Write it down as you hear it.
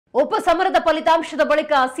ಉಪಸಮರದ ಫಲಿತಾಂಶದ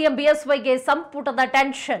ಬಳಿಕ ಸಿಎಂ B.S.Yಗೆ ಸಂಪುಟದ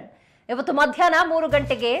ಟೆನ್ಷನ್. ಇವತ್ತು ಮಧ್ಯಾಹ್ನ 3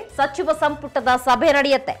 ಗಂಟೆಗೆ ಸಚಿವ ಸಂಪುಟದ ಸಭೆ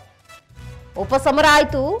ನಡೆಯುತ್ತೆ. ಉಪಸಮರ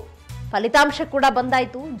ಆಯ್ತು, ಫಲಿತಾಂಶ ಕೂಡ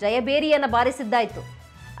ಬಂದಾಯ್ತು, ಜಯಬೇರಿಯನ್ನು ಬಾರಿಸಿದ್ದಾಯ್ತು.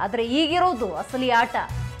 ಆದರೆ ಈಗಿರೋದು ಅಸಲಿ ಆಟ,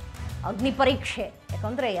 ಅಗ್ನಿ ಪರೀಕ್ಷೆ.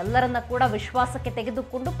 ಯಾಕಂದ್ರೆ ಎಲ್ಲರನ್ನ ಕೂಡ ವಿಶ್ವಾಸಕ್ಕೆ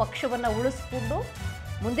ತೆಗೆದುಕೊಂಡು ಪಕ್ಷವನ್ನು ಉಳಿಸಿಕೊಂಡು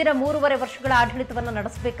ಮುಂದಿನ 3.5 ವರ್ಷಗಳ ಆಡಳಿತವನ್ನು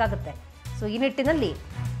ನಡೆಸಬೇಕಾಗುತ್ತೆ. ಸೊ ಈ ನಿಟ್ಟಿನಲ್ಲಿ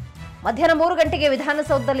ಮಧ್ಯಾಹ್ನ 3 ಗಂಟೆಗೆ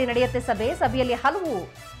ವಿಧಾನಸೌಧದಲ್ಲಿ ನಡೆಯುತ್ತೆ ಸಭೆಯಲ್ಲಿ ಹಲವು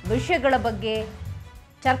ವಿಷಯಗಳ ಬಗ್ಗೆ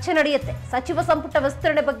ಚರ್ಚೆ ನಡೆಯುತ್ತೆ. ಸಚಿವ ಸಂಪುಟ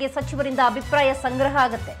ವಿಸ್ತರಣೆ ಬಗ್ಗೆ ಸಚಿವರಿಂದ ಅಭಿಪ್ರಾಯ ಸಂಗ್ರಹ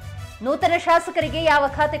ಆಗುತ್ತೆ. ನೂತನ ಶಾಸಕರಿಗೆ ಯಾವ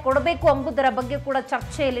ಖಾತೆ ಕೊಡಬೇಕು ಎಂಬುದರ ಬಗ್ಗೆ ಕೂಡ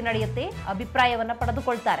ಚರ್ಚೆಯಲ್ಲಿ ನಡೆಯುತ್ತೆ, ಅಭಿಪ್ರಾಯವನ್ನು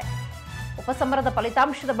ಪಡೆದುಕೊಳ್ತಾರೆ. ಉಪಸಮರದ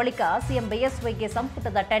ಫಲಿತಾಂಶದ ಬಳಿಕ ಸಿಎಂ B.S.Yಗೆ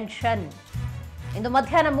ಸಂಪುಟದ ಟೆನ್ಷನ್. ಇಂದು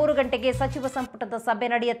ಮಧ್ಯಾಹ್ನ 3 ಗಂಟೆಗೆ ಸಚಿವ ಸಂಪುಟದ ಸಭೆ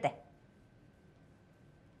ನಡೆಯುತ್ತೆ.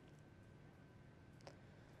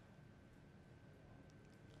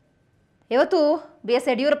 ಇವತ್ತು B.S.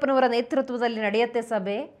 ಯಡಿಯೂರಪ್ಪನವರ ನೇತೃತ್ವದಲ್ಲಿ ನಡೆಯುತ್ತೆ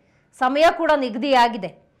ಸಭೆ. ಸಮಯ ಕೂಡ ನಿಗದಿಯಾಗಿದೆ.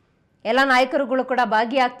 ಎಲ್ಲ ನಾಯಕರುಗಳು ಕೂಡ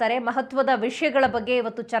ಭಾಗಿಯಾಗ್ತಾರೆ. ಮಹತ್ವದ ವಿಷಯಗಳ ಬಗ್ಗೆ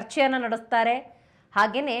ಇವತ್ತು ಚರ್ಚೆಯನ್ನು ನಡೆಸ್ತಾರೆ.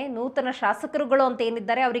 ಹಾಗೆಯೇ ನೂತನ ಶಾಸಕರುಗಳು ಅಂತ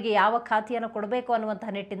ಏನಿದ್ದಾರೆ ಅವರಿಗೆ ಯಾವ ಖಾತೆಯನ್ನು ಕೊಡಬೇಕು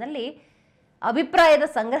ಅನ್ನುವಂತಹ ನಿಟ್ಟಿನಲ್ಲಿ ಅಭಿಪ್ರಾಯದ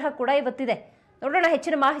ಸಂಗ್ರಹ ಕೂಡ ಇವತ್ತಿದೆ. ನೋಡೋಣ,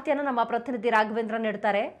 ಹೆಚ್ಚಿನ ಮಾಹಿತಿಯನ್ನು ನಮ್ಮ ಪ್ರತಿನಿಧಿ ರಾಘವೇಂದ್ರ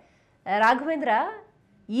ನೀಡ್ತಾರೆ. ರಾಘವೇಂದ್ರ,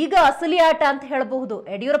 ಈಗ ಅಸಲಿ ಆಟ ಅಂತ ಹೇಳಬಹುದು.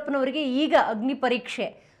 ಯಡಿಯೂರಪ್ಪನವರಿಗೆ ಈಗ ಅಗ್ನಿ ಪರೀಕ್ಷೆ.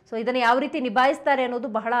 ಸೊ ಇದನ್ನು ಯಾವ ರೀತಿ ನಿಭಾಯಿಸ್ತಾರೆ ಅನ್ನೋದು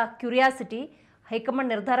ಬಹಳ ಕ್ಯೂರಿಯಾಸಿಟಿ.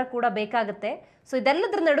 ಹೈಕಮಾಂಡ್ ನಿರ್ಧಾರ ಕೂಡ ಬೇಕಾಗುತ್ತೆ. ಸೊ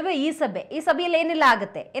ಇದೆಲ್ಲದರ ನಡುವೆ ಈ ಸಭೆಯಲ್ಲಿ ಏನೆಲ್ಲ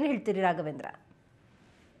ಆಗುತ್ತೆ, ಏನು ಹೇಳ್ತೀರಿ ರಾಘವೇಂದ್ರ?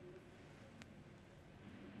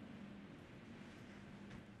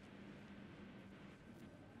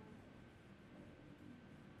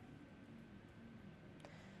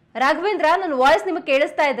 ರಾಘವೇಂದ್ರ, ನನ್ನ ವಾಯ್ಸ್ ನಿಮಗೆ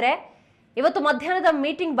ಕೇಳಿಸ್ತಾ ಇದ್ರೆ ಇವತ್ತು ಮಧ್ಯಾಹ್ನದ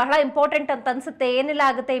ಮೀಟಿಂಗ್ ಬಹಳ ಇಂಪಾರ್ಟೆಂಟ್ ಅಂತ ಅನ್ಸುತ್ತೆ. ಏನೆಲ್ಲ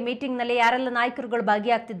ಆಗುತ್ತೆ ಈ ಮೀಟಿಂಗ್ ನಲ್ಲಿ, ಯಾರೆಲ್ಲ ನಾಯಕರುಗಳು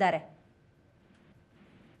ಭಾಗಿಯಾಗ್ತಿದ್ದಾರೆ?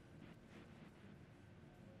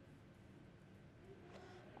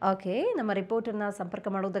 ಓಕೆ, ನಮ್ಮ ರಿಪೋರ್ಟನ್ನು ಸಂಪರ್ಕ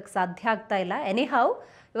ಮಾಡೋದಕ್ಕೆ ಸಾಧ್ಯ ಆಗ್ತಾ ಇಲ್ಲ. ಎನಿಹೌ,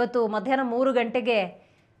 ಇವತ್ತು ಮಧ್ಯಾಹ್ನ 3 ಗಂಟೆಗೆ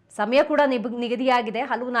ಸಮಯ ಕೂಡ ನಿಗದಿಯಾಗಿದೆ.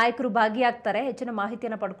 ಹಲವು ನಾಯಕರು ಭಾಗಿಯಾಗ್ತಾರೆ. ಹೆಚ್ಚಿನ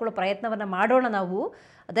ಮಾಹಿತಿಯನ್ನು ಪಡ್ಕೊಳ್ಳೋ ಪ್ರಯತ್ನವನ್ನು ಮಾಡೋಣ ನಾವು.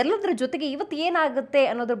 ಅದೆಲ್ಲದರ ಜೊತೆಗೆ ಇವತ್ತು ಏನಾಗುತ್ತೆ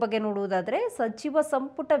ಅನ್ನೋದ್ರ ಬಗ್ಗೆ ನೋಡುವುದಾದರೆ, ಸಚಿವ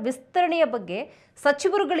ಸಂಪುಟ ವಿಸ್ತರಣೆಯ ಬಗ್ಗೆ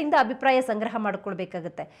ಸಚಿವರುಗಳಿಂದ ಅಭಿಪ್ರಾಯ ಸಂಗ್ರಹ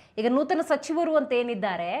ಮಾಡಿಕೊಳ್ಬೇಕಾಗತ್ತೆ. ಈಗ ನೂತನ ಸಚಿವರು ಅಂತ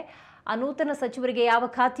ಏನಿದ್ದಾರೆ, ಆ ನೂತನ ಸಚಿವರಿಗೆ ಯಾವ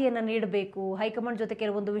ಖಾತೆಯನ್ನು ನೀಡಬೇಕು, ಹೈಕಮಾಂಡ್ ಜೊತೆ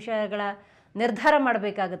ಕೆಲವೊಂದು ವಿಷಯಗಳ ನಿರ್ಧಾರ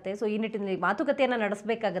ಮಾಡಬೇಕಾಗತ್ತೆ. ಸೊ ಈ ನಿಟ್ಟಿನಲ್ಲಿ ಮಾತುಕತೆಯನ್ನು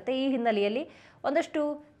ನಡೆಸಬೇಕಾಗತ್ತೆ. ಈ ಹಿನ್ನೆಲೆಯಲ್ಲಿ ಒಂದಷ್ಟು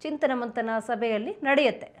ಚಿಂತನ ಮಂಥನ ಸಭೆಯಲ್ಲಿ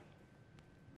ನಡೆಯುತ್ತೆ.